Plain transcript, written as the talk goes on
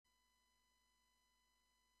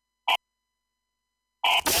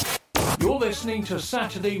You're listening to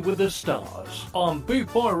Saturday with the Stars on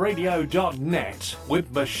bootboyradio.net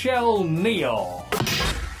with Michelle Neal.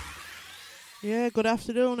 Yeah, good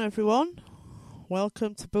afternoon, everyone.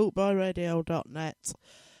 Welcome to bootboyradio.net.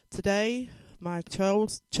 Today, my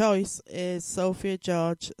choice is Sophia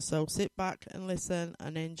George, so sit back and listen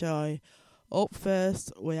and enjoy. Up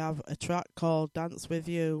first, we have a track called Dance With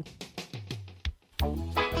You.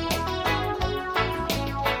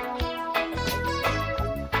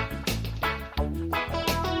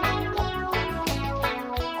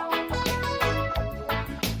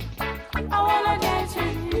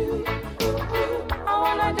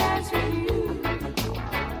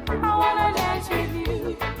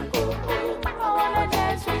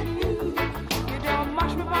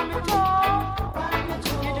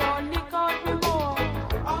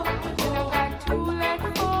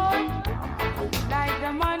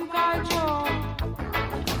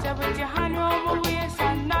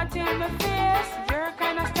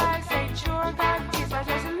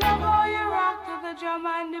 Drum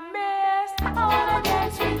and the bass. I wanna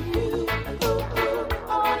dance with you.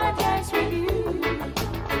 I wanna dance with you.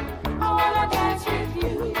 I wanna dance with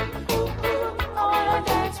you. I wanna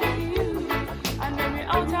dance with you. And then we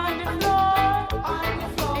out on the floor.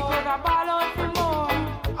 Because I ball out for more.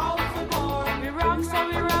 We rock so,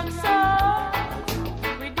 we rock so.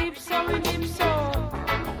 We dip so, we dip so.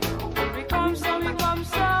 We come so, we come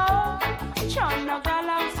so. Chant no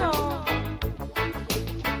galang so.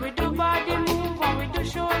 We do body move.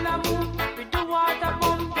 Shoulder move, we do water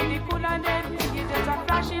pump, we do cool and dead. You just a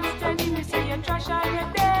flashing steady, we see you trash and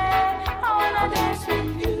you're dead. I wanna dance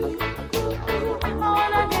with you. I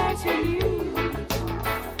wanna dance with you.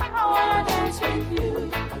 I wanna dance with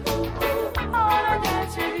you. I wanna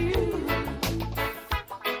dance with you.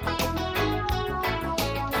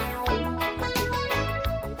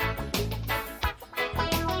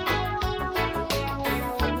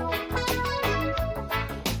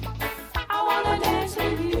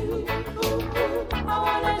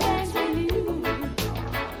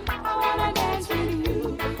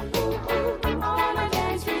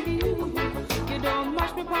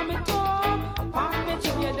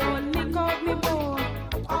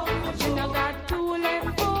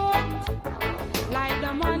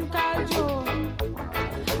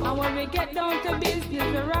 Get down to business,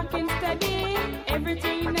 we're rocking steady.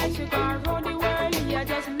 Everything that you got around the world, you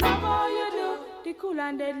just love how you do. The cool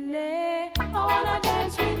and deadly. I wanna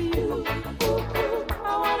dance with you.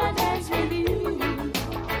 I wanna dance with you.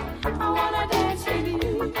 I wanna dance with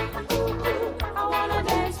you. I wanna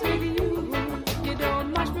dance with you. You don't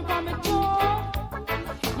mash me from my toe.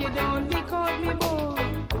 You don't pick out me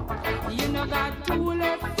bone. You know got two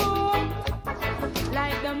left foot,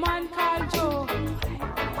 like the man called Joe.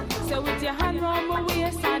 So with your hand round my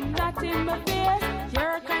waist and that in my face,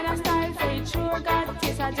 your kind of style say sure got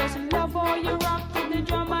taste. I just love how you rock to the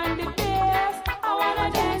drum and the bass. I wanna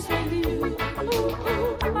dance with you.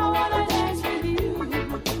 I wanna dance with you.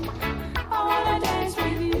 I wanna dance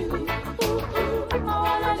with you. I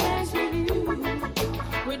wanna dance with you.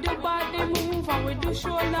 We do body move and we do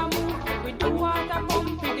shoulder move. We do water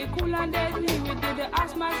pump with the cool and deadly. We do the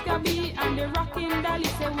asthma scabby and the rocking dolly.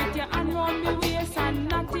 Say with your hand round my waist and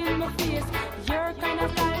not in my face. Your kind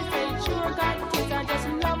of style say sure got taste. I just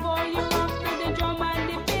love how you rock to the drum and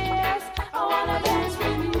the bass. I wanna dance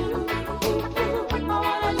with you. I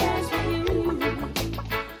wanna dance with you.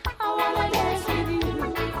 I wanna dance with you.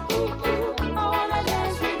 I wanna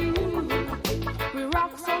dance with you. We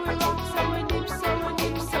rock so, we rock so, we dip so, we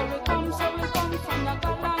dip so. We come so, we come from the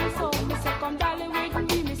galang so. Me say come dolly with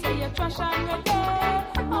me. Me say you trash and you're dead.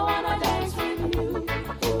 I wanna dance with you.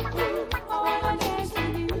 I wanna dance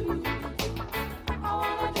with you. I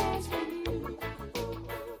wanna dance with you.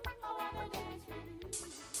 I wanna dance with you.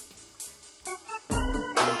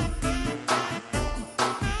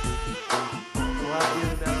 What you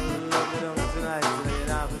done love it on tonight, so you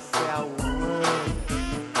don't have to say a word.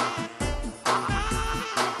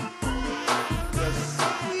 You're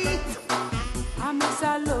sweet. I miss a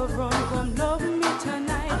love run, come love me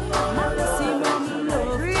tonight. Maximum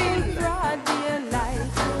love in broad daylight.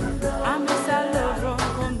 I miss a love run,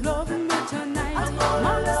 come love me tonight.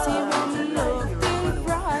 Maximum love in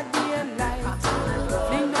broad daylight.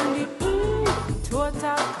 Fling down the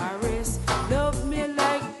total caress. Love me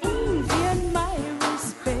like gain my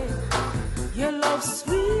respect. Your love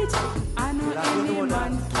sweet, I know any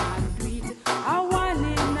man can do it. I want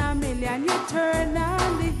in a million, you turn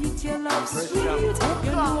on the heat. Your love sweet,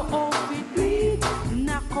 you know how we do it.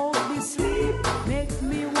 Knock out the sleep, make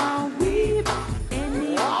me want weep.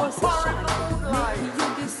 Any position, make you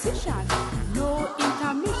decision. No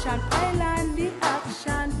intermission, pile on the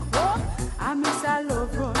action. Go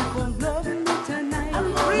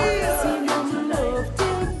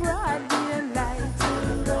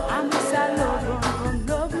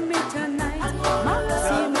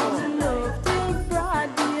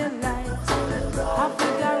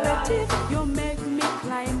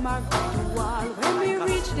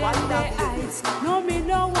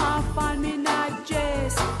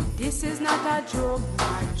joke,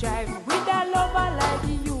 my jive. With a lover like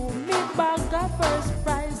you, me bag a first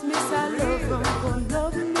prize. Miss a love come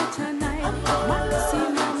love me tonight.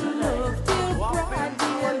 Maximum love till broad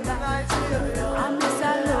daylight. I miss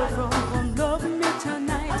a love come love me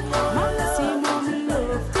tonight. Maximum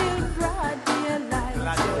love till broad daylight.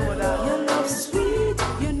 Your love sweet,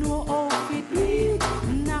 you know how it lead.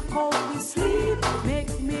 Knock out we sleep,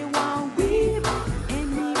 make me want weep.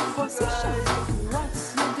 Any position,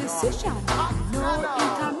 what's your decision? No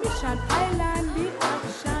intermission, island the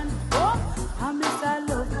action. Oh, I miss a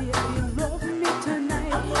love, baby, love me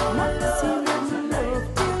tonight. Maximum love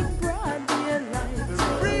till broad daylight.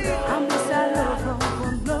 I miss a love,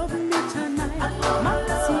 come love me tonight.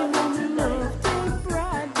 Maximum love till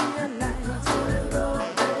broad daylight.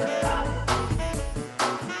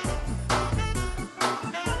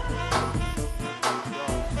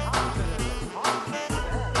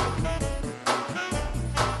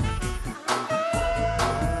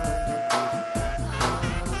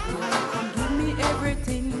 Come give me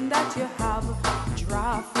everything that you have.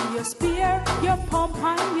 Draw for your spear, your pump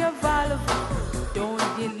and your valve. Don't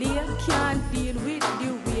delay, can't deal with the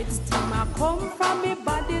weight. Steam I come from me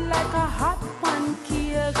body like a hot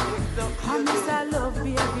pancake. I miss a love,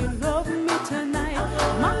 baby, love me tonight.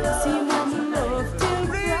 Maximum love till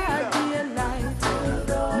broad daylight.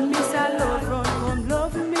 Miss a love, run, come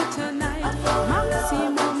love me tonight.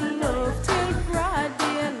 Maximum love till broad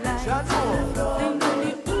daylight. And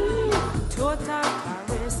really, total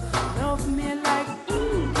caress. Love me like,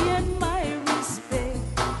 gain my respect.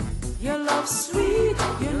 Your love sweet,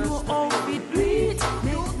 you know how it bleed.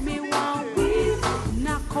 Make me want weep,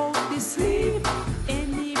 knock out the sleep.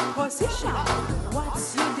 Any position,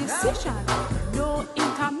 what's your decision? No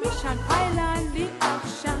intermission, island the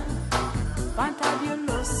action.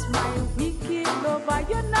 Fantabulous, my wicked lover,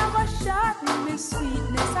 you never shot me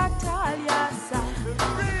sweetness at all, yes.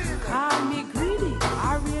 Call me greedy, I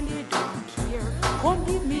really don't care. Come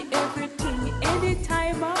give me everything, any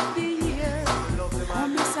time of the year. I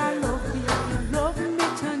miss I love you, love me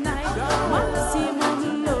tonight.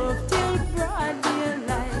 Maximum love till broad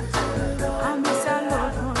daylight. I miss I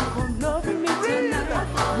love you, come love me tonight.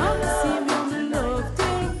 Maximum love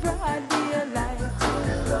till broad daylight.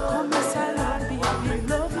 I miss I love you,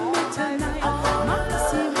 love me tonight.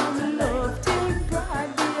 Maximum love till broad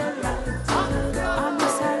daylight. I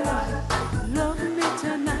miss I love me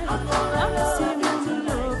tonight. Maximum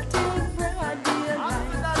love till broad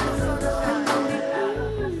daylight.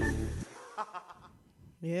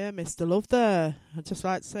 Yeah, Mr. Love there. I'd just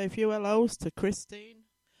like to say a few hellos to Christine,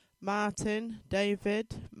 Martin,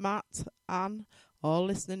 David, Matt, Anne, all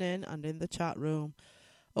listening in and in the chat room.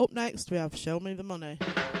 Up next, we have Show Me the Money.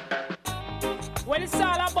 Well, it's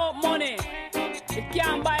all about money. It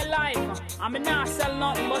can't buy life. I mean, not sell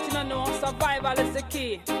nothing, but you don't know survival is the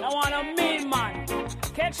key. I want a mean man.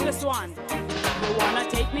 Catch this one. You wanna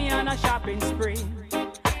take me on a shopping spree?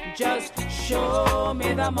 Just show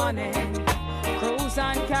me the money. Cruise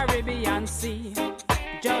on Caribbean Sea.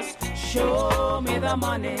 Just show me the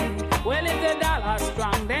money. Well, if the dollar's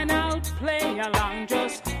strong, then I'll play along.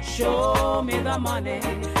 Just show me the money.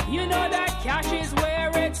 You know that cash is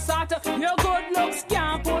where it's at. Your good looks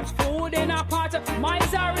can't put food in a pot.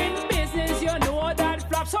 Mice are in business, you know that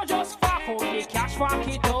flop. So just fuck out the cash, fuck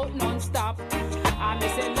it out non-stop. I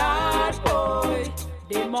miss a lot, boy.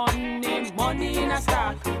 The money in a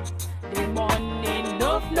stack. The money,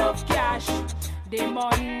 enough cash. The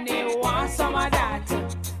money, want some of that.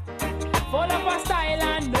 Full of a style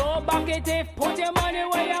and no bucket. If put your money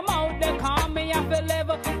where your mouth, they call me up a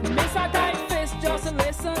level. Miss a tight fist, just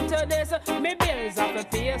listen to this. Me bills have to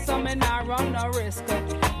pay, so me not run no risk.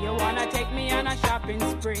 You wanna take me on a shopping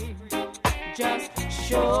spree? Just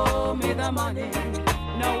show me the money.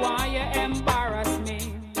 No why you embarrass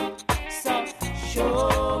me. So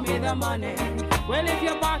show me the money. Well, if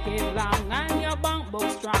your pocket long and your bank book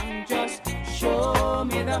strong, just show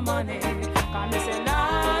me the money. Come me say,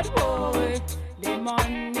 Lord, boy, the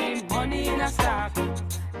money in a stack.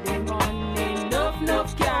 The money,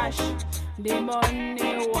 enough cash. The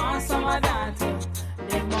money, want some of that.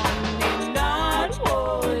 The money, Lord,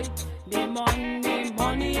 boy, the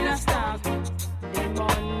money in a stack. The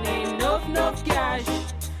money, enough cash.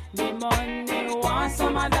 The money, want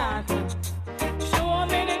some of that. Show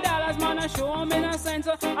me the dollars, man, show me the cents.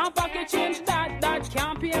 And pocket change that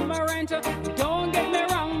can't pay my rent. Don't get me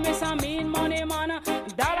wrong, miss, I mean money, man.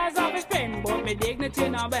 Dollars I be spend, but me dignity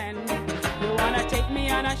no bend. You wanna take me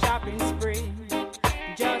on a shopping spree?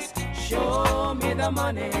 Just show me the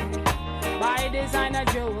money. Buy designer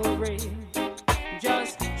jewelry.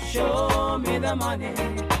 Just show me the money.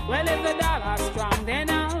 Well, if the dollar's strong, then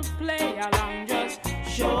I'll play along. Just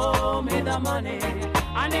show me the money.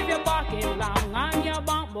 And if your pocket long and your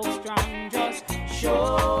bank book strong, just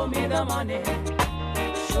show me the money.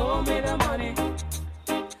 Show me the money.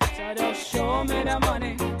 So just show me the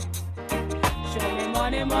money. Show me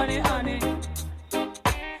money, money, honey.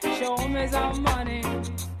 Show me some money.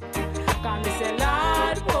 Can me say,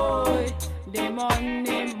 Lord, boy, the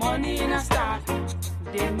money, money in a start.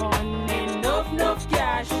 The money, enough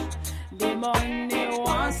cash. The money,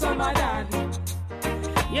 want some of that.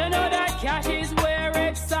 You know that cash is where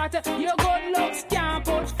it's at. Your good looks can't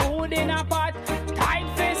put food in a pot. Tight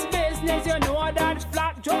face business, you know that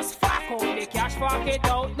flat. Just fuck out the cash, fuck it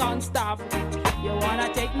out non-stop. You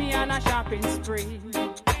wanna take me on a shopping spree?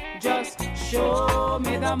 Just show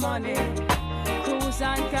me the money. Cruise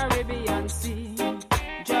on Caribbean Sea.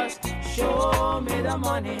 Just show me the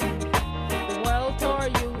money. Wealth or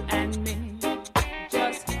you and me.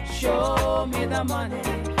 Just show me the money.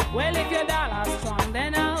 Well, if your dollar's strong,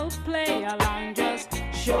 then I'll play along. Just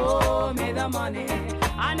show me the money.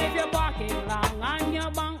 And if your pocket long and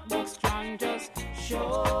your bank book strong, just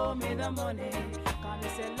show me the money. Can you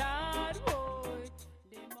say, Lord, boy,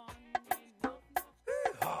 the money.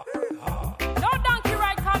 No donkey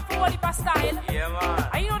ride called for Holy style. Yeah, man.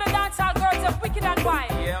 And you know the dancehall girls are wicked and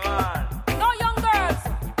wild. Yeah, man. No young girls,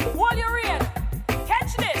 hold your rein.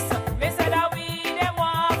 Catch this. Me say that we them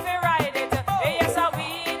want to ride it. Yes, we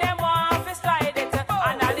them want to slide it.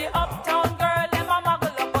 And all the uptown girl them a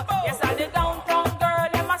muggle up. Yes, all the downtown girl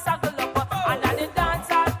them a saggle up. And all the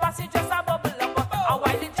dancehall posse just a bubble up. And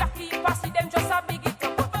while the jockey posse them just a big it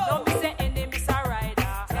up. Don't me say any miss a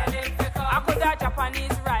rider. Tell him to come. I could a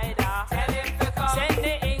Japanese rider. Tell him to come. Send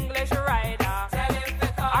the English rider. Tell him to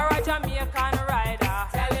come. Or a Jamaican rider.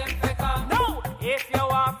 Tell him to come.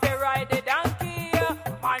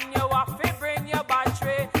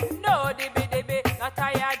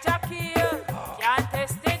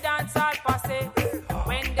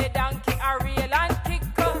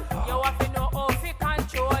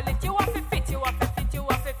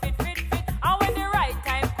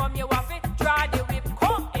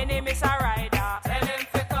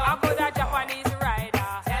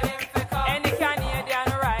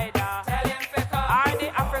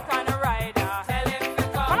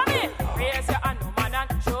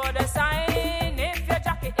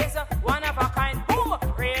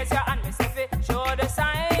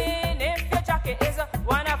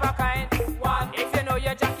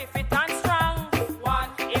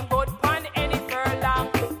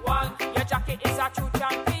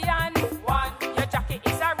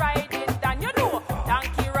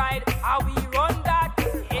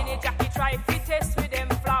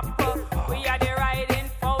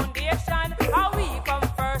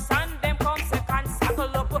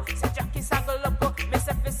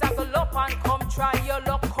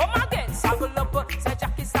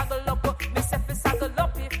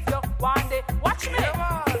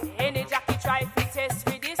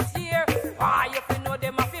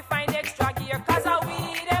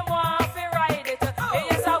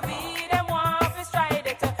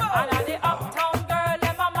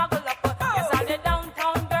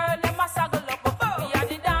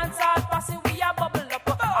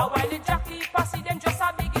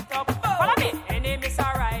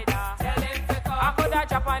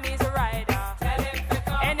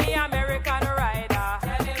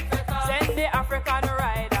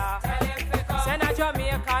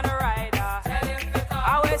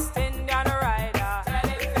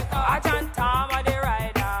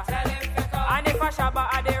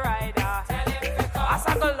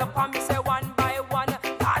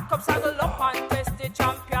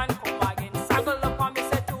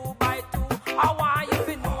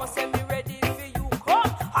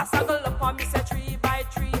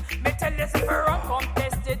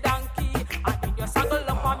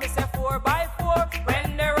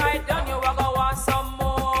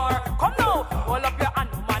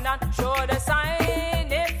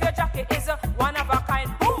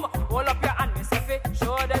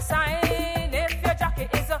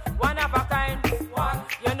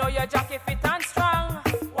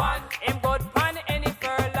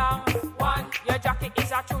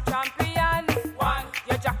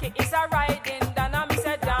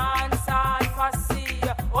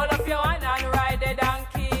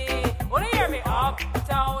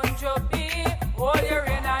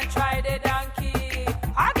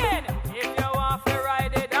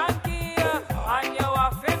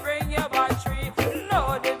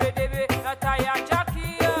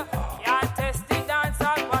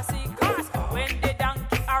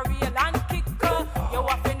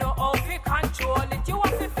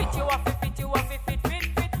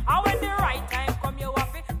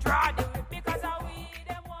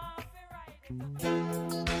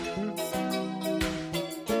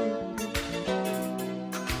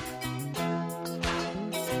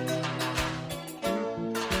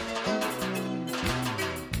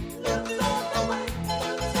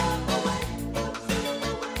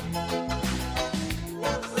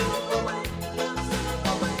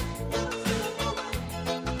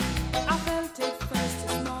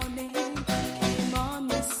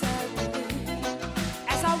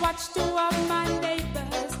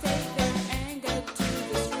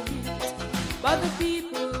 but the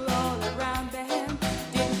people all around them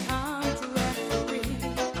didn't come to referee.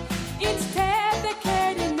 Instead, they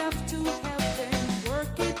cared enough to help them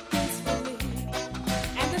work it peacefully.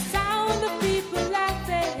 And the sound of people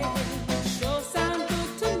laughing sure sound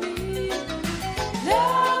good to me.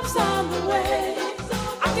 Love's on the way.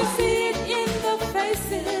 I can see it in the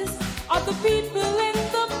faces of the people in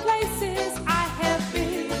the places I have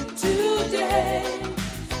been today.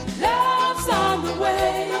 Love's on the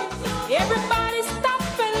way. Everybody stop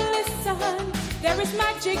and listen. There is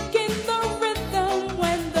magic in the rhythm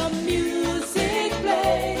when the music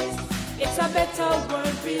plays. It's a better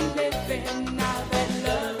world we live in now that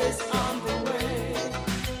love is on the way.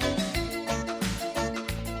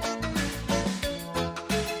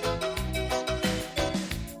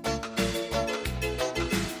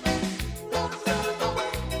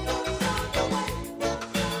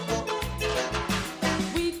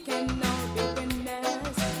 We can all be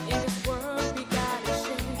winners in this world we gotta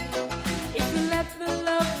share. If we let the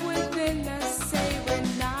love within us say we're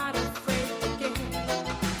not afraid to give.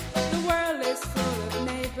 The world is full of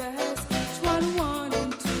neighbors, each one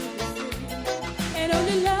wanting to be free. And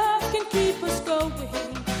only love can keep us going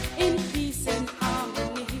in peace and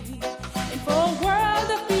harmony. And for a world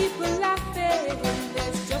of people laughing,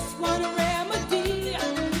 there's just one remedy.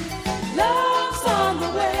 Love's on the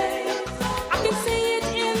way. I can see it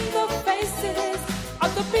in the faces of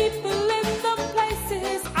the people in the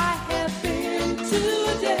places I have been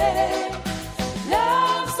today.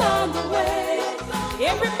 Love's on the way.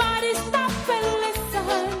 Everybody stop and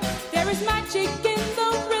listen. There is magic in the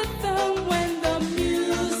rhythm when the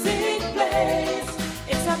music plays.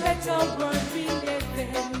 It's a better world we live in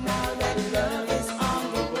now that love is on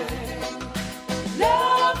the way.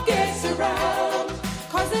 Love gets around,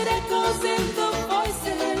 'cause it echoes in the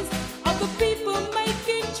voices of the people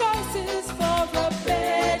making choices for a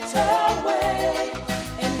better way.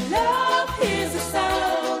 And love hears the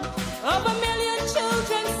sound of a million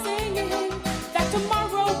children singing that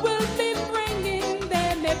tomorrow will be bringing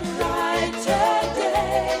them a brighter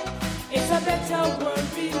day. It's a better world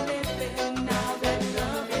we live in now that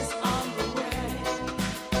love is on the way.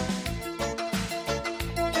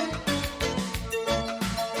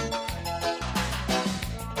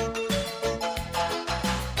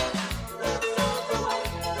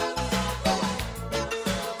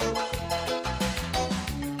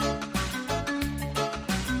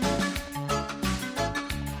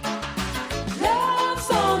 Love's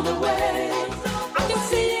on the way. I can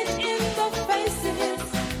see it in the faces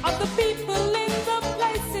of the people in the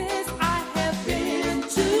places I have been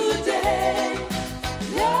today.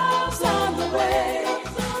 Love's on the way.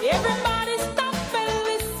 Everybody stop and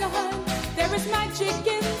listen. There is magic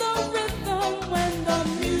in the rhythm when the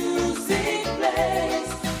music plays.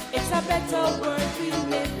 It's a better world we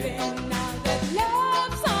live in now that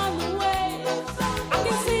love's on the way. I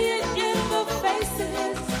can see it in the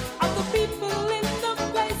faces of the people in the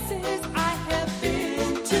places I have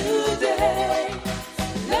been today.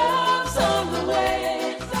 Love's on the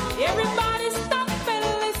way. Everybody stop and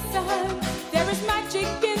listen. There is magic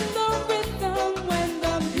in the rhythm when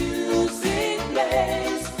the music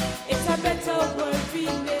plays. It's a better world we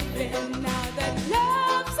live in now that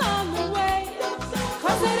love's on the way.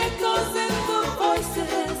 'Cause it echoes in the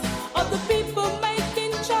voices of the people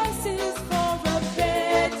making choices for a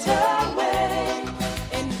better way.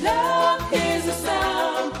 And love hears the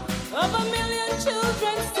sound of a million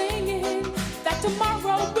children singing that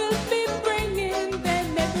tomorrow will be bringing them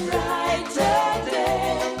a brighter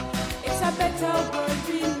day. It's a better world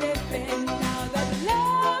we live in now that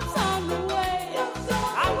love's on the way.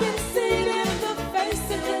 I can see it in the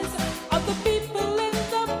faces of the people in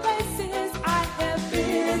the places I have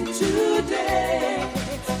been today.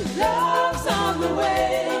 Love's on the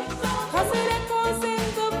way. 'Cause it echoes in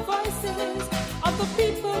the voices of the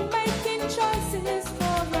people making choices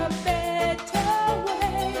for a better way.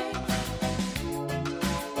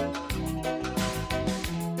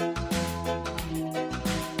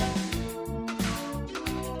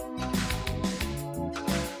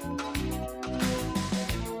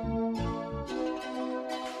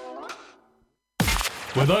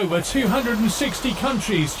 With over 260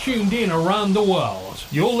 countries tuned in around the world,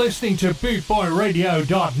 you're listening to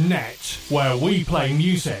bootboyradio.net, where we play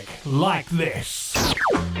music like this.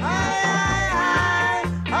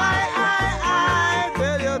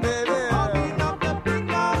 Tell you, baby.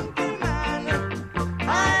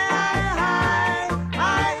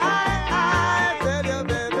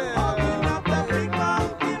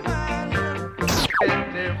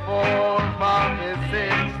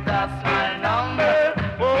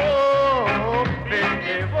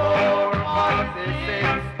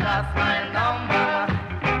 That's my number.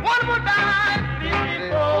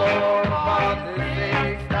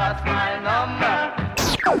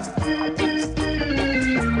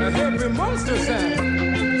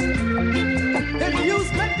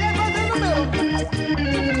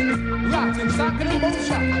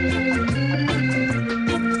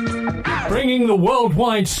 Bringing the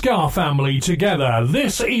worldwide ska family together,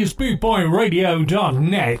 this is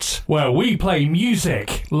BootboyRadio.net, where we play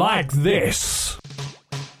music like this.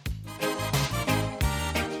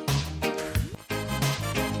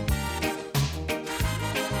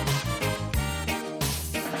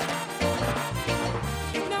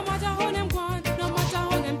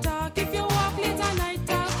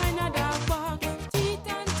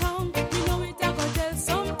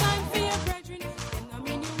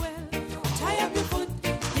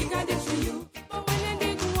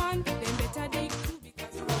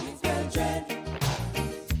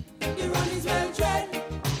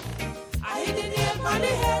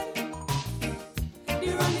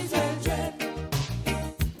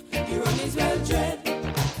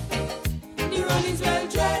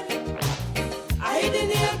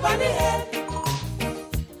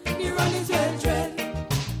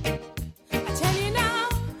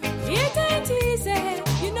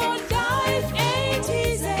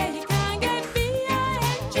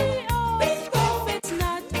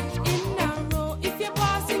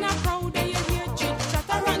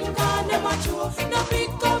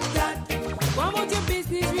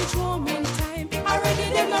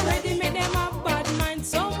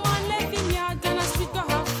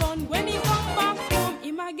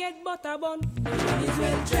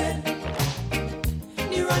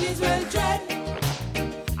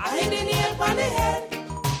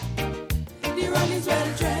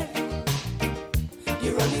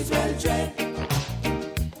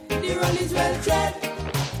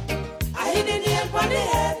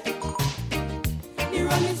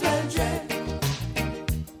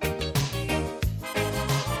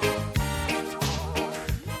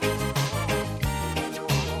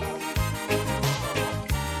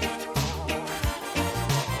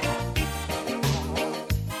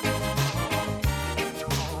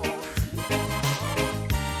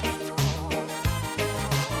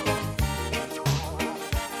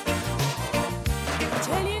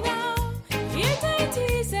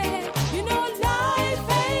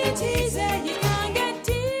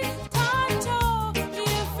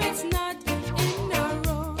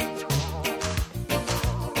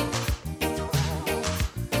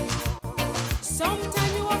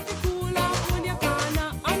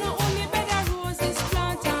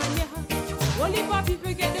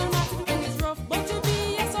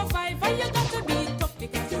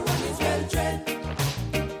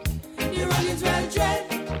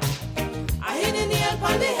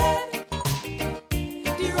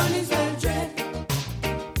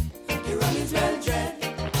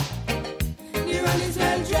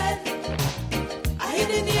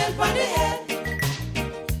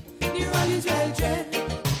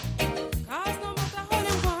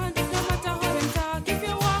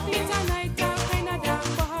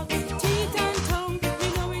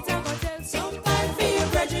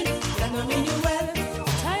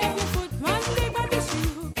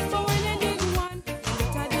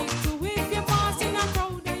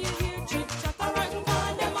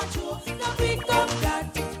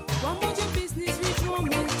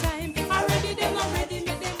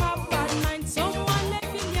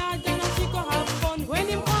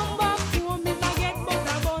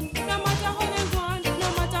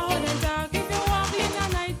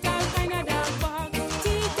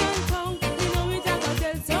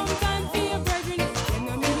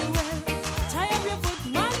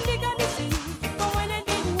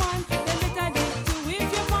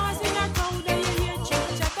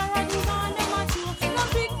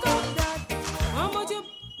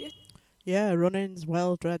 Yeah, running's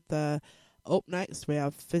well dread there. Up next we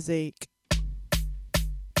have Physique.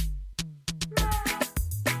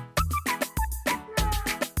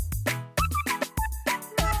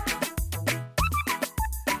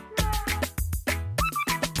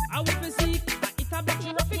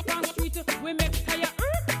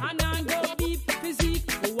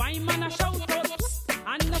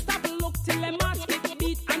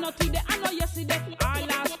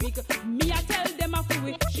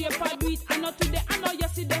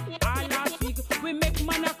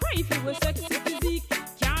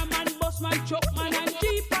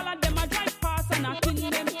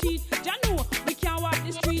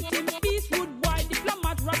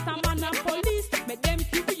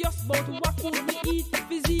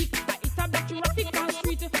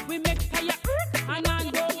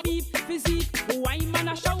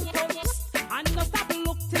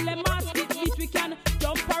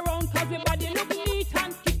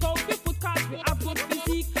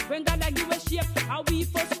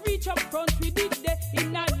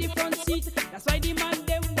 That's why the man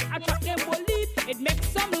them we attract them believe. It makes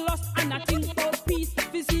some lost and I think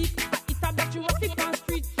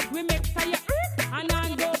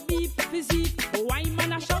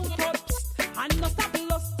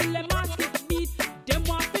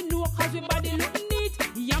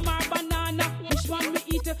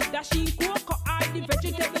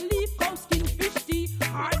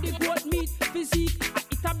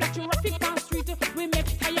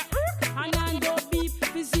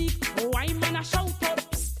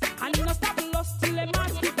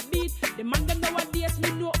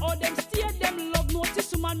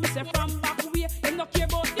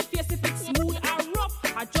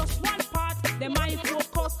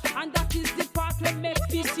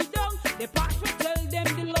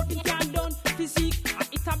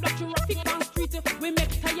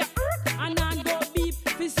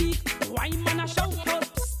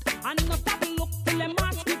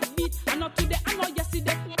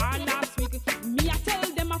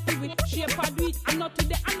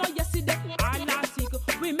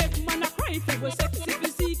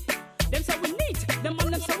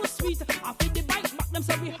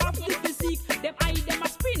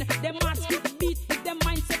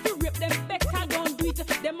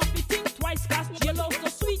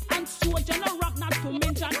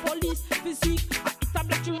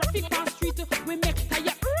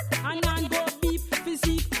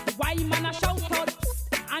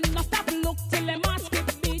till them ask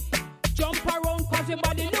it beat. Jump around cause your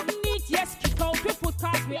body look neat. Yes, kick out your foot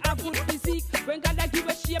cause we have good physique. When God give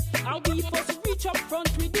a shape, and we first reach up front,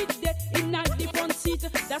 we did that in a different seat.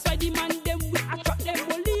 That's why the man them we attract them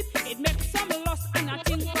will leave. It makes some loss and I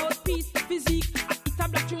think about peace. Physique, it a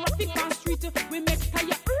black traffic on street. We make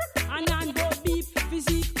tire and I go beep.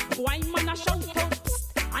 Physique, why man a shout out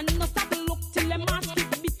psst, and no stop look till them ask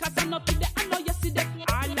it because I'm not today. I know yesterday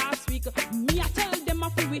or last week. Me I tell them I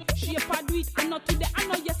feel we shape or do it. And not today. I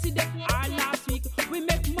know yesterday or last week. We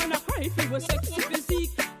make man a cry if we sexy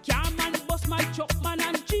physique. Car man, bus man, truck man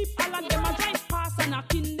and jeep. All of them a drive past and a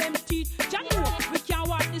kin them teeth. Janu, we can't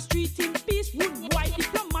walk the street in peace. Wood boy,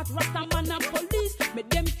 diplomat, rasta man and police. Make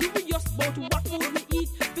them curious about what food we eat.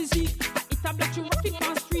 Physique, it a black traffic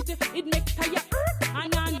on street. It make tire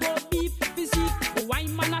and I go beep. Physique, why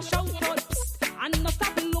man a shout out psst, and no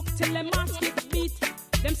stop look till them ask it beat.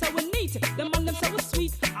 Them say we neat, them and them say we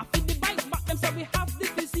sweet. I feed the bike back, them say we have the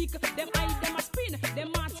physique. Them eye, them a spin,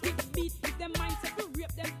 them ask it beat. If them mind say to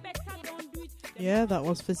rape, them better don't do it. Yeah, that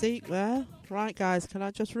was Physique there. Right, guys, can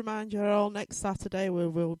I just remind you all, next Saturday we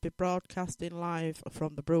will be broadcasting live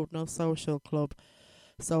from the Broadnell Social Club.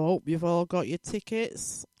 So hope you've all got your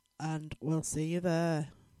tickets and we'll see you there.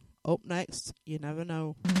 Up next, You Never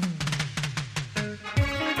Know.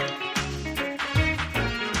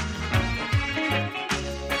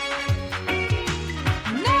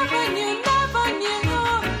 Never knew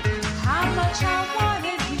how much I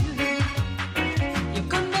wanted you. You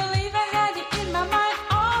couldn't believe I had you in my mind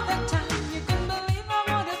all the time. You couldn't believe I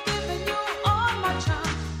would have given you all my charm.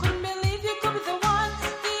 Couldn't believe you could be the one,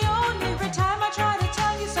 the only. Every time I tried to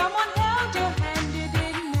tell you, someone held your hand. You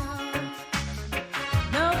didn't know.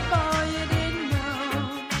 No, boy, you didn't know.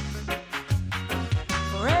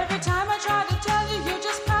 For every time I tried to tell you, you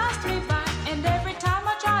just passed me by. And every time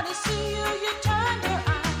I tried to see you, you turned your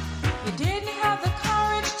eye. You didn't have the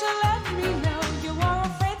courage to let me know. You were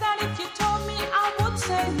afraid that if you told me, I would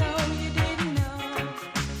say no. You didn't know.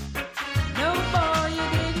 No, boy, you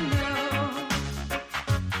didn't know.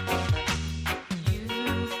 You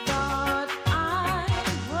thought I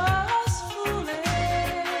was foolish,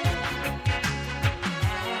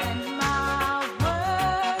 and my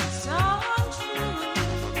words untrue.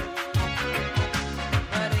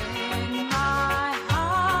 But in my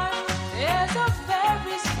heart, there's a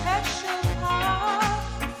very special heart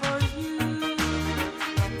for you,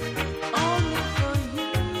 only for you.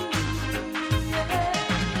 Yeah.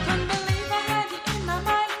 Couldn't believe I had you in my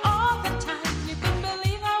mind all the time. You couldn't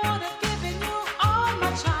believe I would have given you all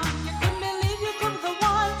my charm. You couldn't believe you could be the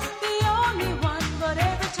one, the only one. But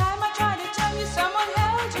every time I tried to tell you, someone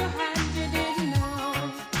held your hand. You didn't know.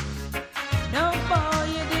 No, boy,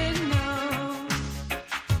 you didn't know.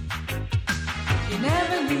 You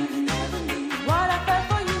never knew what I felt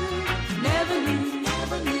for you. You never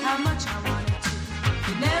knew how much I wanted to.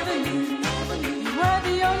 You never knew you were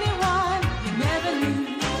the only one. You never knew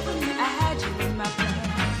I had you in my plans.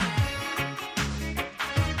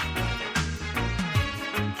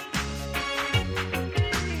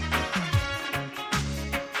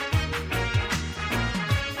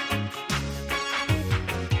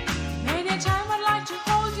 Many a time I'd like to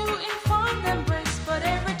hold you in fond embrace, but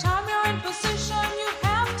every time you're in position, you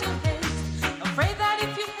have to haste. Afraid that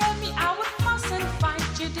if you held me, I would fuss and fight.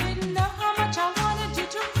 You didn't know how much I wanted you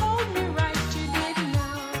to hold me right. You didn't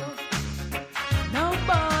know. No,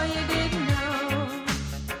 boy, you didn't know.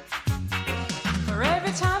 For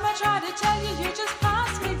every time I tried to tell you, you just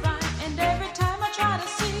passed me by. And every time I tried to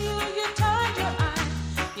see you, you turned your eye.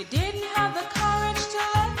 You didn't have the courage to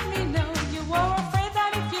let me know. You were afraid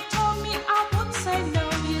that if you told me, I would say no.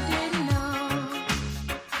 You didn't know.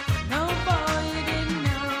 No, boy, you didn't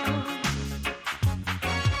know.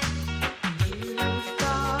 You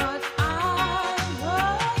thought I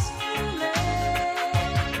was foolish,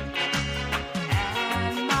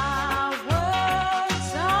 and my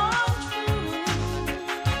words untrue.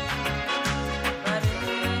 But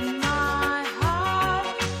in my heart,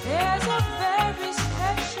 there's a very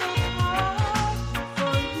special part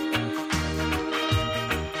for you,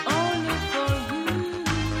 only for you.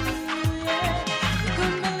 Yeah. You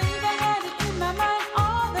couldn't believe I had it in my mind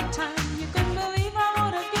all the time. You couldn't believe I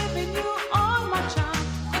would have given you all my charm.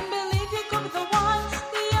 Couldn't believe you could be the one,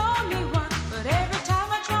 the only one. But every time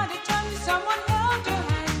I tried to tell you, someone held your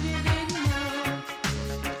hand. You didn't know.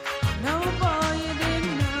 No, boy, you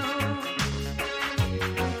didn't know.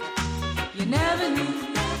 You never knew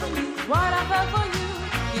what I felt for you.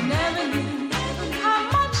 You never knew how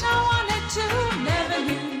much I wanted to. Never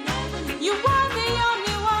knew you were the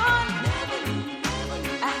only one.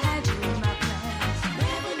 I had you in my plans.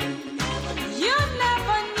 You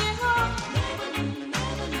never knew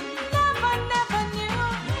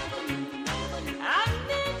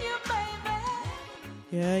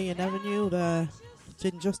you never knew there. It's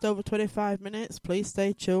in just over 25 minutes. Please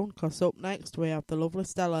stay tuned, because up next we have the lovely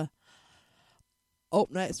Stella.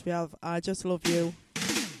 Up next we have I Just Love You.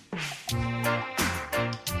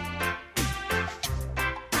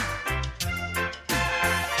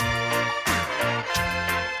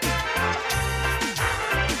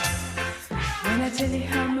 When I tell you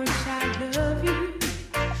how much I love you,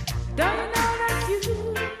 don't you know that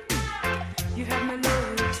you have my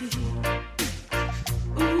loyalty?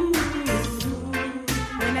 Ooh,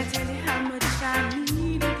 when I tell you how much I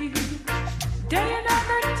need of you, don't you know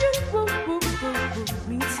that you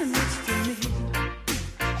mean so much to me?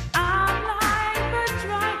 I'm like a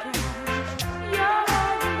dry ground, you're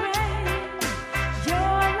the rain,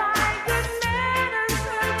 you're like the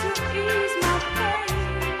medicine to ease my pain.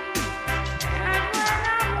 And when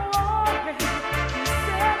I'm worried, you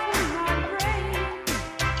settle my brain.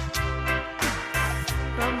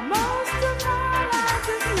 But most of all, I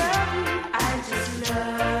just love you. I just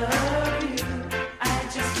love you. I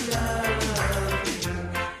just love you.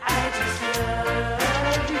 I just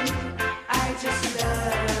love you. I just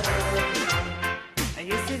love you. And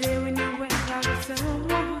yesterday when you went out with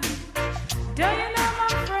someone, don't you know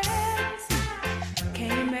my friends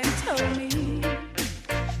came and told me,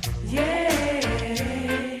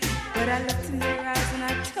 yeah. But I looked in their eyes and I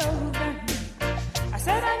told them, I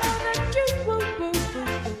said I know that you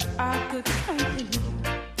are good company.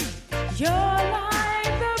 You're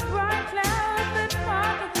like the bright cloud that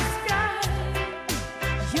part of the sky.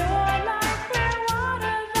 You're like clear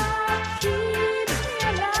water that keeps me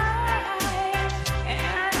alive.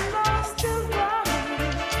 And most of all,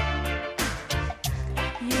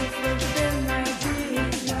 you fulfill my desire,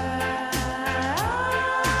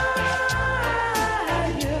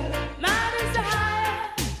 my desire.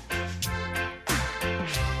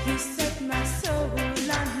 You set my soul on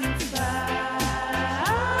fire,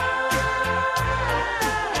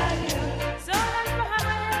 so on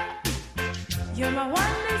fire. You're my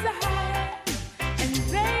one desire, and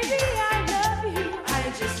baby I love you. I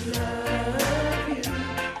just love you.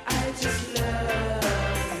 I just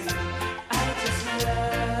love you. I just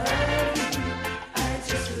love you. I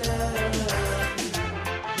just love you.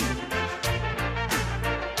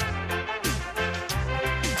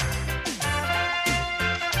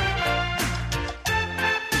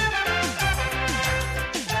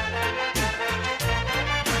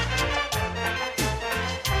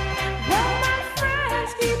 Well, my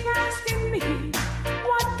friends keep asking me,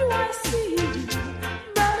 what do I see?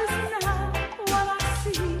 But it's not what I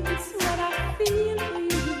see, it's what I feel for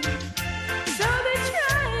you. So they're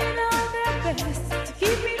trying all their best to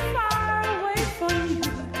keep me far away from you.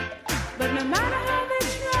 But no matter how they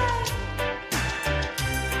try,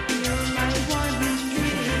 you're my one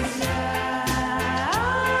desire.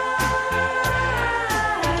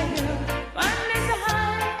 One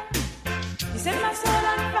desire. You set my soul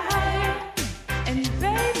on fire, and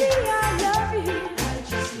baby I love you. I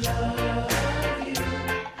just love you.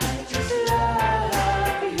 I just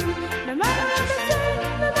love you. No matter what they say,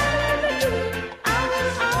 no matter what they do, I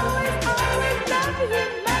will always, always love you.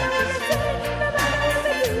 No matter what they say, no matter what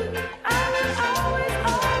they do, I will always,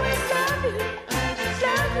 always love you. I just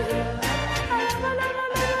love you. I love, I love,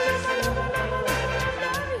 I love, I love, I love, I love, I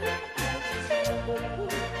love you. I just love you.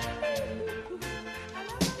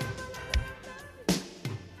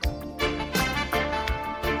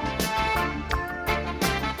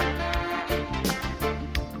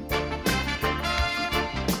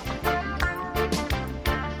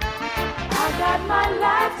 I got my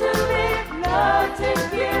life to live, love to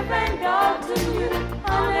give, and all to you.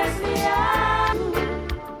 Honestly, I do.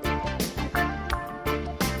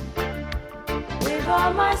 With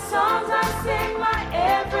all my songs I sing, my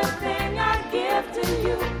everything I give to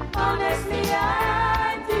you. Honestly, I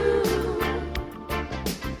do.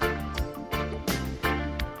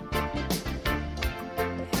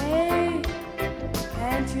 Hey,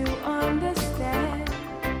 can't you understand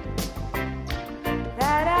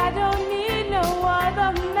that I don't need no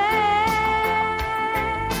other man?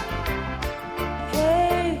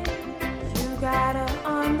 Hey, you gotta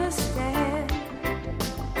understand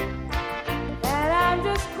that I'm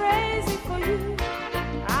just crazy for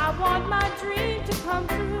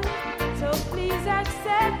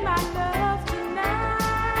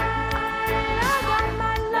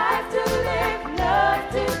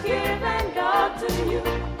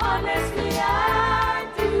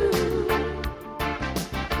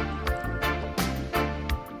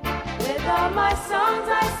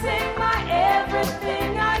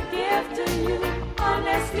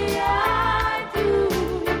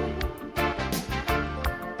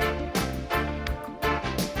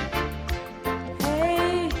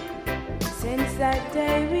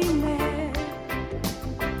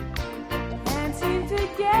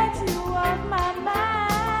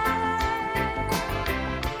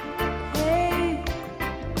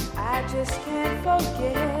just can't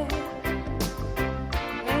forget.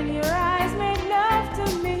 When your eyes made love to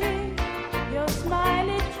me, your smile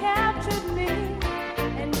it captured me,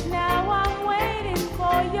 and now I'm waiting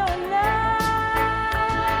for your love.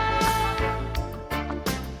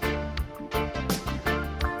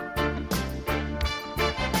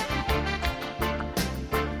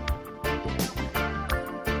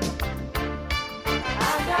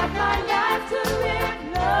 I got my life to live,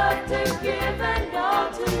 love to give, and all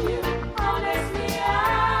to you. Honestly, I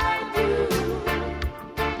do.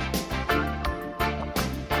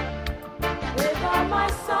 With all my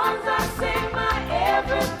songs, I sing my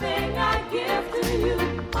everything I give to you.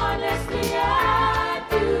 Honestly, I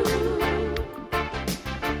do.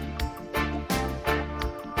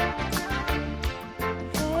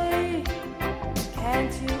 Hey,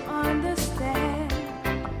 can't you understand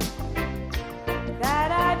that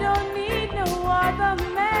I don't need no other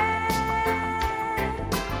man?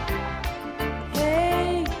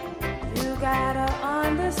 Hey, you gotta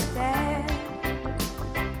understand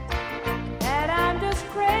that I'm just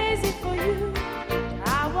crazy for you.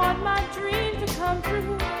 I want my dream to come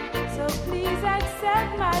true, so please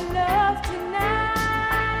accept my love tonight.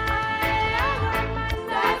 I got my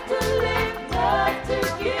life to live, love to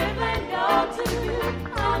give, and all to you.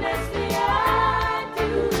 Honestly, I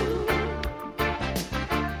do.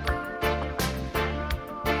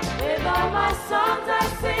 With all my songs, I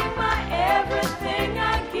sing my everything I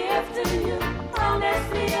give to you.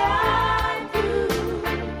 Honestly, I do.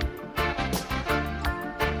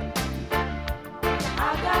 I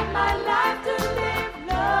got my life to live,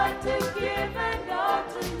 love to give, and all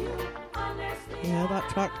to you. Honestly, Yeah, that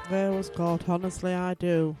track there was called Honestly I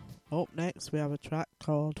Do. Up next, we have a track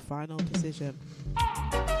called Final Decision.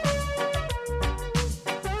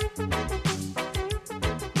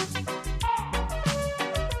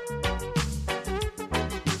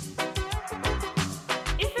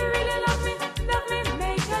 if you really love me,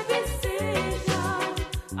 make a decision,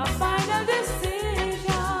 a final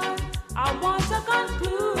decision. I want a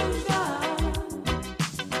conclusion.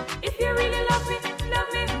 If you really love me,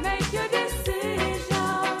 make your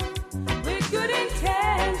decision with good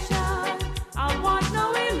intention. I want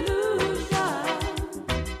no illusion.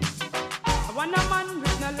 I want a man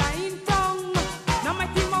with no lying tongue, no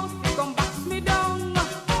mighty mouth come back me down.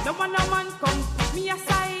 No want a man come put me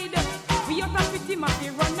aside. We out of pity, must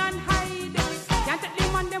run and hide. Can't take the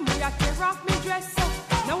man them we a tear off me dress.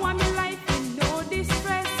 No one me life in no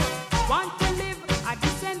distress. Want to live a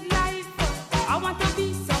decent life. I want to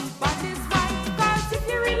be somebody's wife. 'Cause if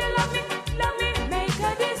you really love me, make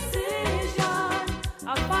a decision,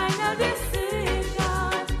 a final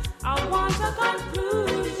decision. I want a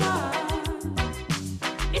conclusion.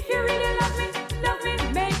 If you really love me,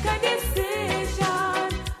 make a decision.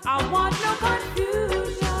 I want no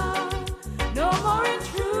confusion, no more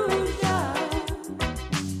intrusion.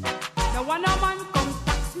 No one a man come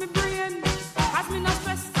tax me brain, cause me no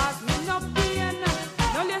stress, cause me no pain.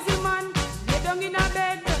 No lazy man, lay down in a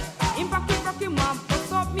bed, him rocky man,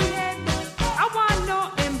 bust up me head. I want no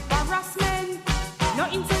embarrassment, no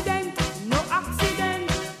incident, no accident.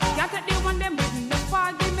 Can't take the one them with no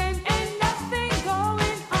argument, ain't nothing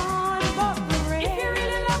going on but rain. If you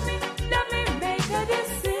really love me, make a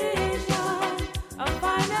decision, a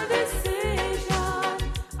final decision.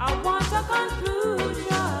 I want a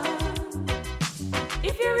conclusion.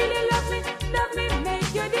 If you really love me, make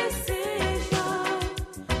your decision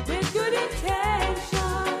with good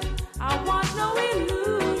intention. I want no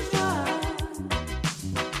illusion.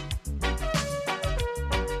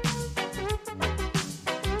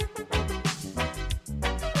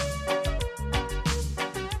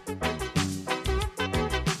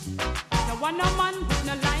 No one no man with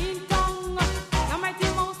no lying tongue, no mighty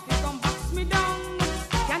mouth they come box me down.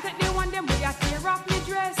 Can't take the one them we a tear off me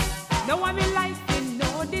dress. No one me life in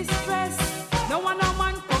no distress. No one no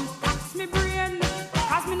man come tax me brain,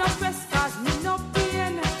 cause me no stress, cause me no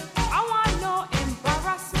pain. I want no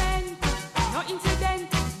embarrassment, no incident,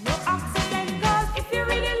 no accident. 'Cause if you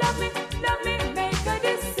really love me, make a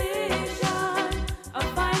decision, a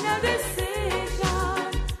final decision.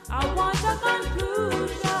 I want a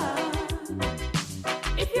conclusion.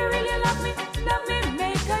 If you really love me,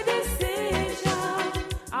 make a decision.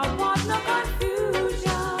 I want no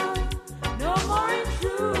confusion, no more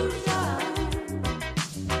intrusion.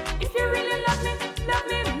 If you really love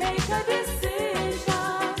me, make a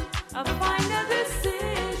decision, a final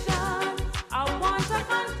decision. I want a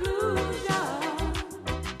conclusion.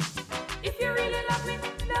 If you really love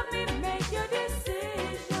me, make your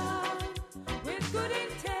decision with good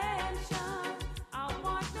intention. I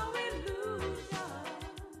want no illusion.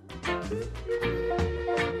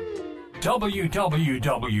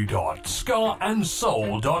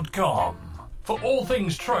 www.scarandsoul.com. For all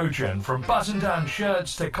things Trojan, from button-down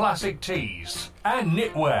shirts to classic tees and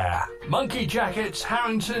knitwear, monkey jackets,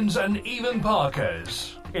 Harringtons and even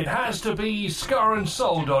Parkers. It has to be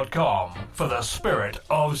scarandsoul.com for the spirit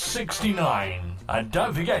of 69. And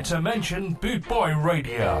don't forget to mention Boot Boy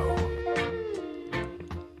Radio.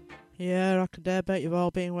 Yeah, I can dare bet you've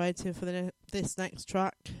all been waiting for this next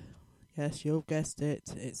track. Yes, you've guessed it.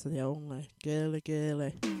 It's the only Girly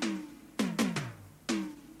Girly.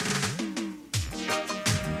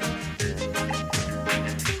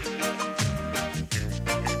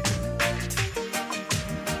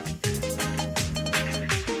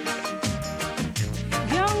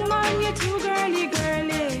 Young man, you're too girly,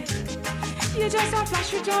 girly. You just a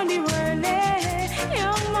flash with Johnny Whirly.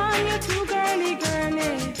 Young man, you're too girly,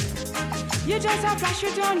 girly. You just a flash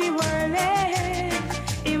with Johnny Whirly.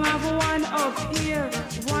 Him have one up here,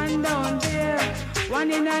 one down there,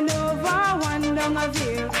 one in a Nova, one down a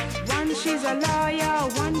Veer. One she's a lawyer,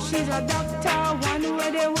 one she's a doctor, one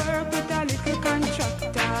where they work with a little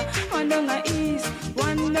contractor. One down a east,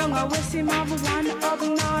 one down a west. Him have one up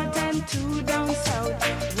north and two down south.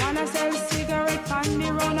 One a sell cigarette on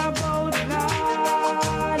the roundabout.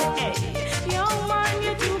 Lord, hey, young man,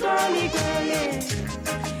 you too girly, girly.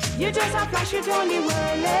 You just a flash it only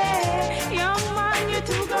whirly. Young man, you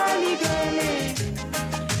too girly, girly.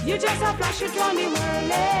 You just a flash it only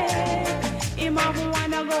whirly. Him have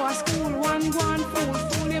wanna go to school, one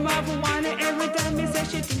fool. Him have one every time he say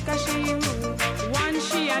she think a she rude. One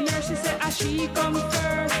she a nurse, she say she come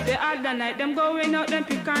first. The other night them going out, them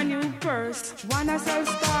pick a new purse. One a sell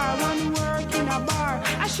star, one work in a bar.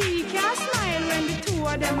 She can't smile when the two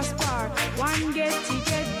of them a spar. One getty,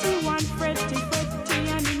 one fretty.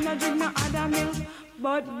 And him no drink no other milk.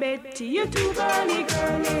 But Betty, you too girly,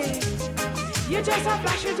 girly. You just a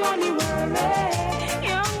flash it only whirly.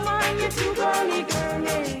 Young man, you too girly,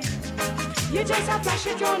 girly. You just a flash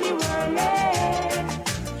it only whirly.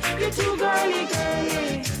 You too girly,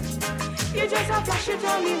 girly. You just a flash it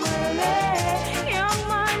only whirly. Young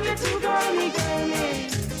man, you too girly, girly.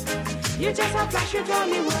 You just a flash it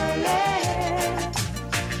only whirly.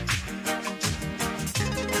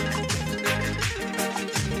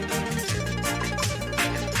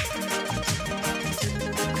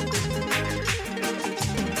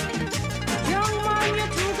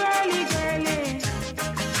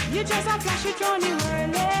 You just a flash it on the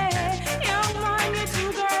whirly. Young man, you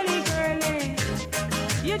too girly, girly.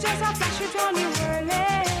 You just a flash it on the whirly.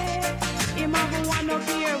 Him have one up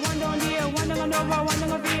here, one down here, one down over, one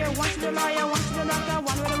down up here. One to the lawyer, one to the doctor,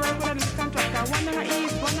 one with the work with a little contractor. One down the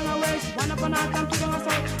east, one down the west, one up on north and two down the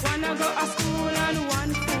south. One to go to school and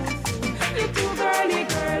one fool. You too girly,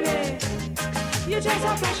 girly. You just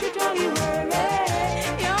a flash it on the whirly.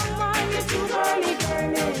 Young man, you too girly,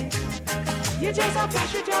 girly. You just a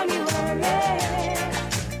flash it on the whirly.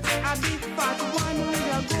 A big fat one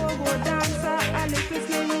with a go-go dancer. A little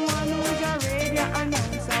slim one with a radio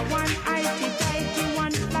announcer. One IT-tighty,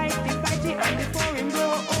 one flighty-fighty. And before him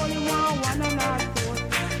go, only one and a four.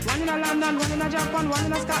 One in a London, one in a Japan, one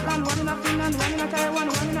in a Scotland, one in a Finland, one in a Taiwan,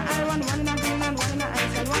 one in a Ireland, one in a Greenland, one in a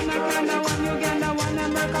Iceland, one in Canada, one in Uganda, one in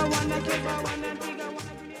America, one in Cuba, one in Antigua, one in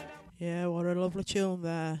Grenada. Yeah, what a lovely tune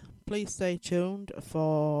there. Please stay tuned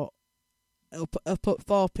for up at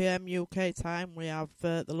 4 p.m. UK time. We have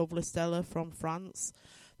the lovely Stella from France.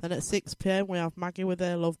 Then at 6 p.m. we have Maggie with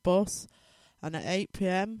her Love Bus. And at 8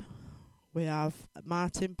 p.m. we have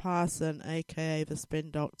Martin Parson, aka the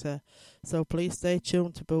Spin Doctor. So please stay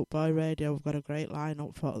tuned to Boot Boy Radio. We've got a great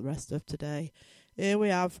lineup for the rest of today. Here we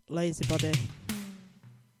have Lazy Body.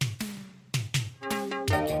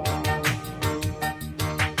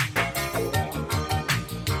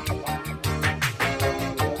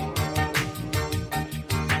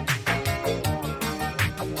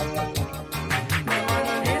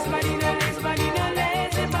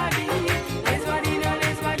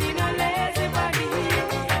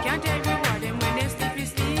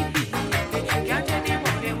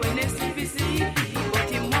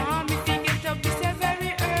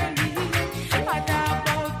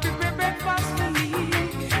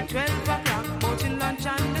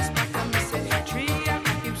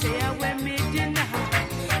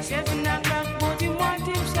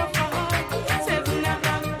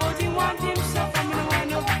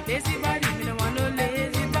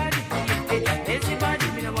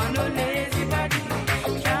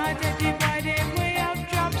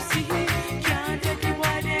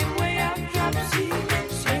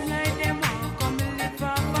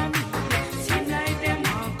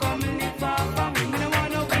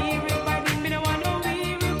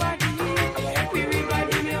 Weary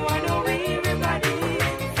body, me no wanna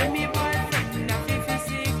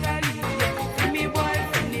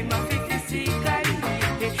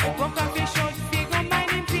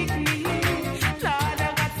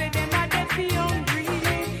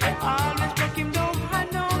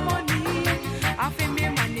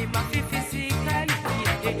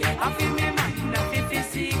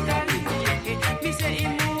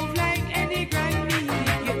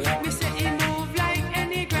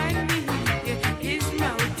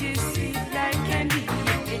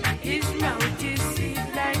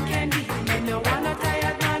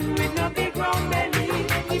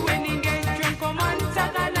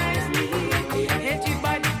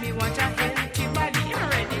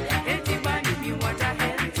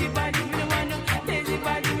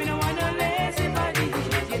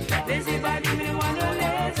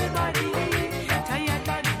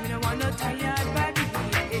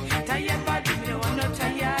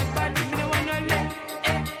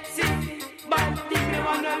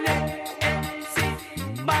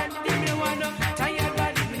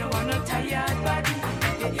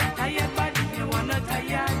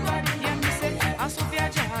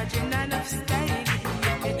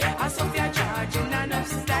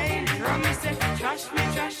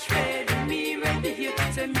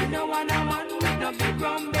a big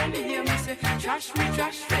round belly here. Me say, trash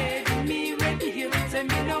ready, me ready here. Say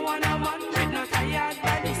me no want a man with no tired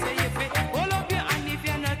body. Say if it hold up your hand if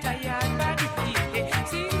you're not tired body. Yeah.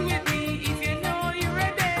 Sing with me if you know you're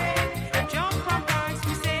ready. Jump and dance,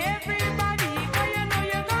 we say everybody. 'Cause you know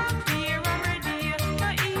you got fear already. No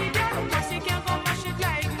idiot, 'cause you can't come mash it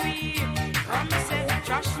like we. Come me say,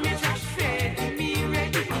 trash ready, me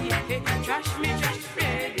ready. Yeah. Trash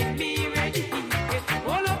ready, me ready. Yeah.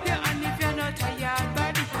 Hold up your hand if you're not tired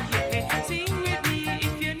body. Yeah. Sing with me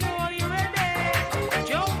if you know you're ready.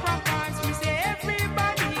 Jump and dance, we say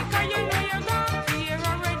everybody. 'Cause you know you got fear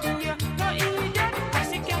already. No idiot,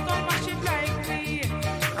 'cause you can't come mash it like we.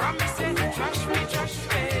 Come me say, trash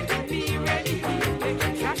ready, me ready.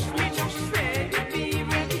 Yeah. Trash ready, me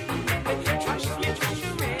ready. Yeah. Trash ready,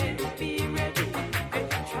 me ready.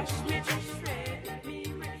 Yeah. Trash ready, me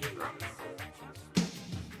ready.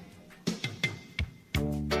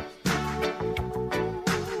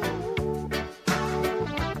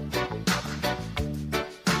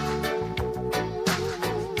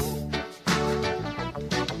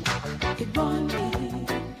 It burn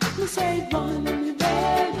me say it burn me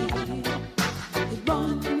belly. It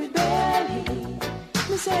burn me belly.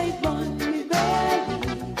 Me say it burn me belly.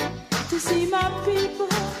 To see my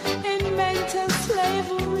people in mental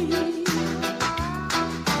slavery.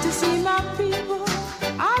 To see my people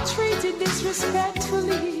are treated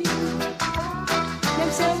disrespectfully.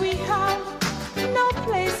 Them say we have no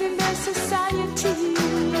place in their society,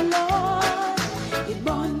 Lord. It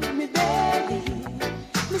burn me belly.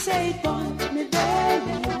 Me say it burn me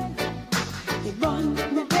belly. It burn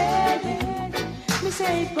me belly. Me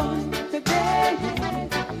say it burn me belly.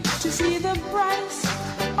 To see the price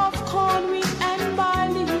of corn, wheat and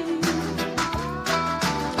barley.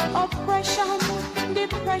 Oppression,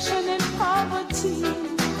 depression and poverty.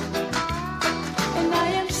 And I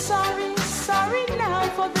am sorry now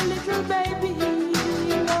for the little baby,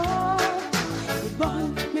 Lord. It burn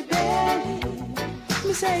me belly.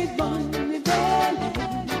 Me say it burn me belly.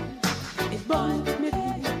 It burn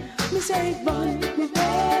me say it burn me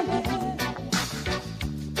belly.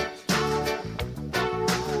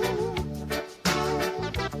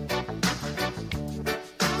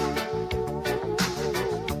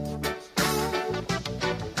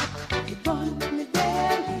 It burn me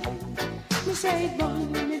belly. Me say it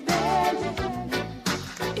burn me belly.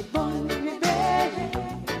 It burn me belly.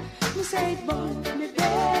 Me say it burn me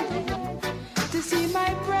belly. To see my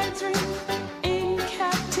brethren in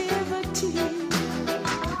captivity.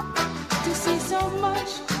 To see so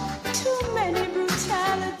much, too many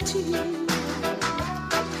brutality.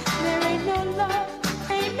 There ain't no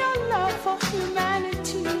love for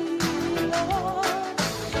humanity, Lord.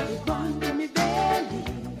 It burn me belly.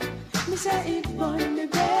 Me say it burn me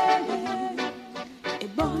belly.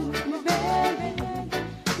 It burn me belly.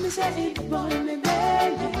 Me say it burn me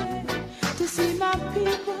belly. To see my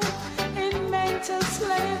people in mental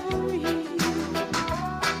slavery.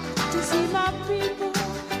 To see my people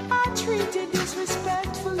are treated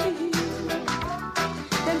disrespectfully.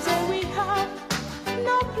 Them say we have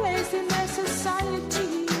no place in their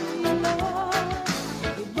society, Lord.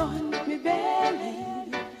 It burn me belly.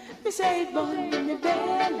 Me say it burn me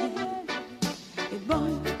belly. It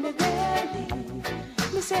burn me belly.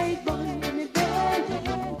 Me say it burn me belly.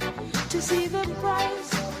 To see the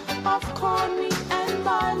price of corn, wheat and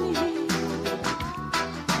barley.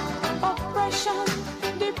 Oppression,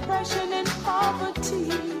 depression and poverty.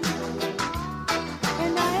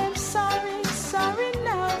 And I am sorry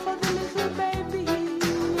now for the little baby,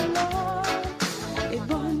 Lord. It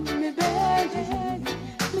burn me belly.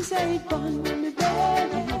 Me say it burn me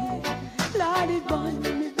belly. Lord, it burn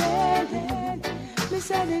me belly. Me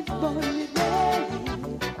said it burn me belly.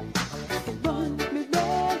 It burn me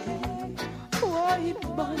belly. Oh, it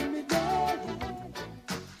burn me belly.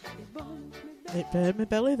 It burn me belly. It burned my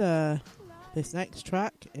belly there. This next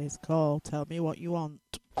track is called Tell Me What You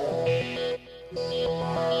Want. Well,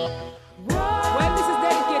 this is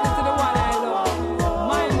dedicated to the one I love.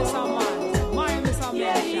 Mindless on man, mindless on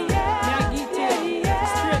mention. Now get you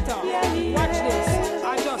straight up. Watch this. I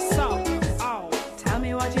just saw. Oh, tell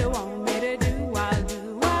me what you want me to do.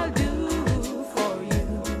 I'll do for you.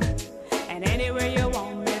 And anywhere you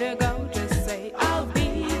want me to go, just say I'll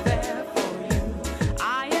be there for you.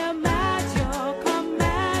 I am at your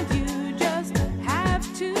command. You just have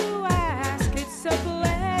to ask. It's a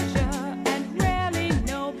pleasure and really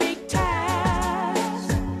no big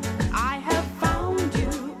task. I have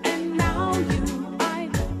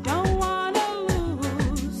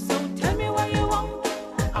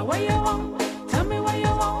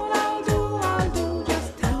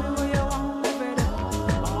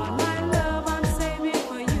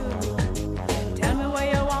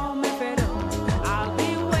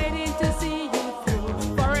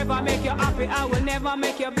happy, I will never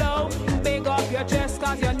make you blow. Big up your chest,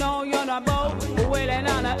 cause you know you're not bow. Willing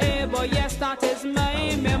and able, yes, that is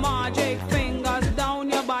me. Me magic fingers down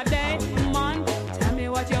your body. Man, tell me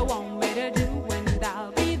what you want me to do, and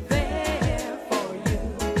I'll be there for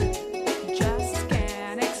you. Just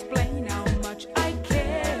can't explain how much I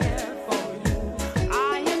care for you.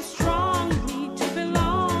 I am strong, need to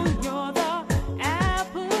belong. You're the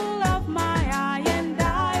apple of my eye, and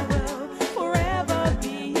I will forever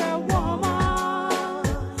be your woman.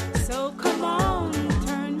 So come on,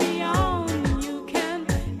 turn me on. You can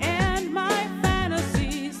end my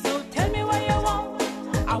fantasy. So tell me what you want,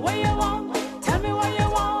 what you want. Tell me what you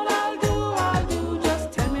want, I'll do.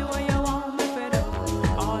 Just tell me what you want me to do.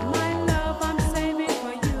 All my love I'm saving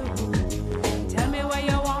for you. Tell me what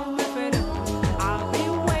you want me to do. I'll be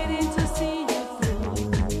waiting to see you through.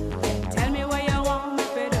 Tell me what you want me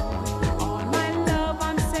to do. All my love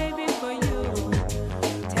I'm saving for you.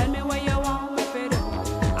 Tell me what you want me to do.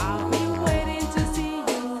 I'll be waiting to see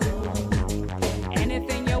you through.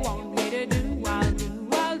 Anything you want me to do, I'll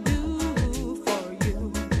do for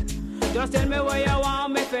you. Just tell me what you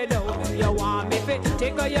want me to do. You want me to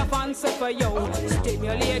take all your fancy for you.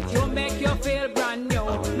 Stimulate you, make you feel brand new.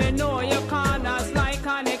 Me know your corners like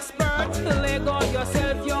an expert. Let go of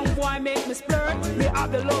yourself, young boy, make me splurt. Me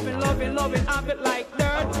have the loving, have it like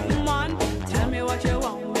dirt. Man, tell me what you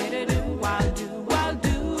want me to do. I'll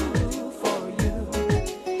do for you.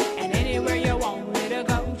 And anywhere you want me to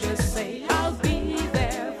go, just say I'll be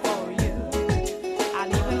there for you. I'll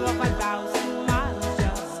even walk 1,000 miles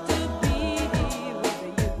just to be with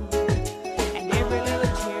you. And every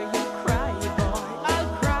little tear you cry, boy, I'll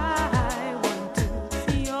cry one too.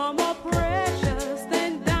 You're more precious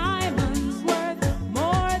than diamonds, worth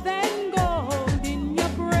more than gold. In your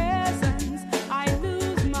presence, I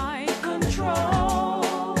lose my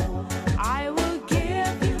control. I will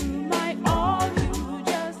give you my all, you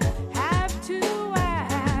just have to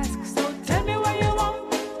ask. So tell me what you want,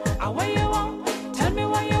 what you want. Tell me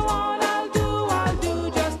what you want, I'll do.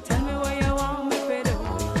 Just tell me what you want me to do.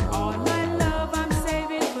 All my love I'm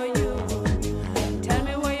saving for you. Tell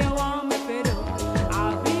me what you want me to do.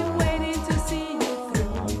 I'll be waiting to see you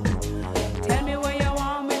through. Tell me what you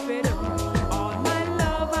want me to do. All my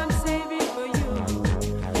love I'm saving for you.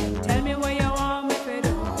 Tell me what you want me to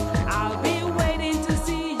do. I'll be waiting to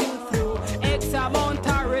see you through. X amount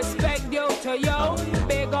of respect due to you.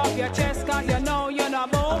 Big up your chest, cause you know you're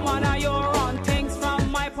not bold. Man, are you on things from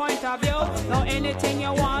my point of view? Know anything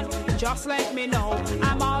you want, just let me know.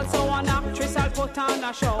 I'm also an actress, I'll put on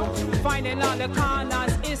a show. Finding all the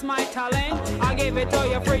corners is my talent. I give it to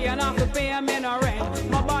you free enough to pay me no rent.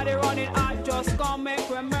 My body running hot, just come make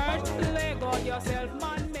we merge. Let go yourself,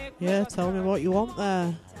 man, make Yeah, tell me what you want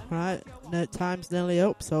there. Right, time's nearly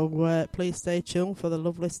up, so please stay tuned for the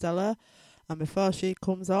lovely Stella. And before she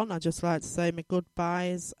comes on, I'd just like to say my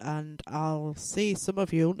goodbyes, and I'll see some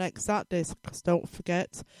of you next Saturday, because don't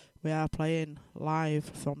forget, we are playing live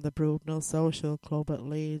from the Broodnell Social Club at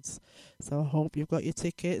Leeds. So I hope you've got your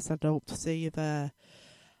tickets, and hope to see you there.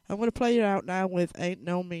 I'm going to play you out now with Ain't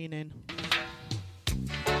No Meaning.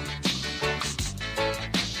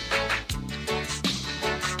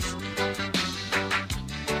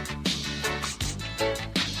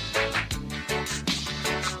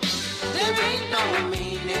 There ain't no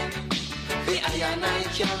meaning, the I and I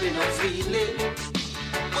carry no feeling.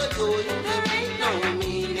 But oh, there ain't no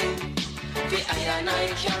meaning, the I and I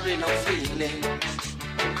carry no feeling.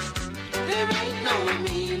 There ain't no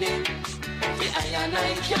meaning, the I and I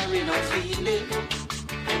carry no feeling.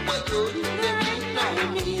 But oh, there ain't no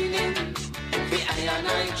meaning, the I and I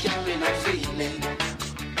carry no feeling.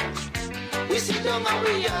 We sit down and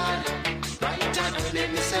we yard, bright and early,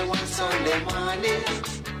 me say one Sunday morning.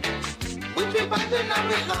 With me Bible in my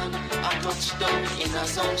hand, I touch down in a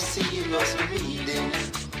some serious reading.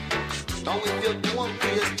 Now if you don't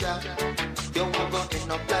praise God, you won't go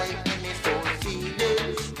end up like any full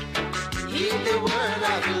feeling. In the world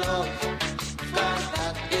of love, God,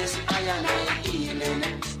 that is I and I healing.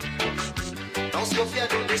 Now Sophia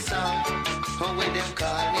do the song, how when them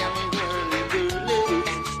call me I'm girly.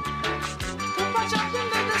 Papa Jackie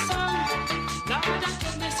do the song, God that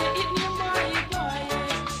tell me say it no boy.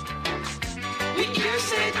 We hear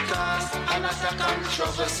said cause a lot of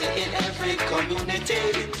controversy in every community.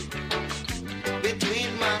 Between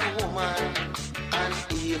man, woman, and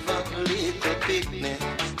even little picnic.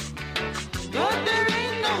 But there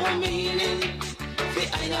ain't no meaning, the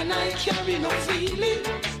I and I carry no feeling.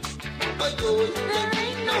 But oh, there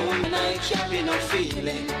ain't no and I carry no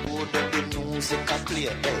feeling. Who the music I play,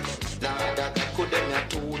 eh? Lord, that could them a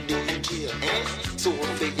 2 DJ, eh? So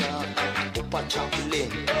figure and Papa Chaplin.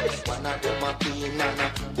 one of them a queen and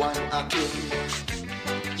one a king.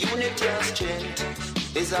 Unity and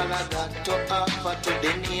strength is all I got to offer to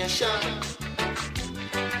the nation.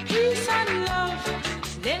 Peace and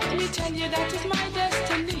love, let me tell you that is my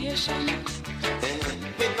destination.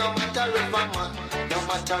 It no matter if a man, no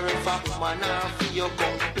matter if a woman or for your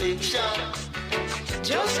complexion.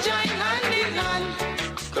 Just join hand in hand,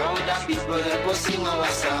 Crowd of people help us sing our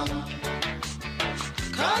song.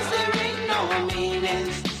 cause there ain't no meaning.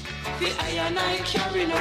 The I and I carry no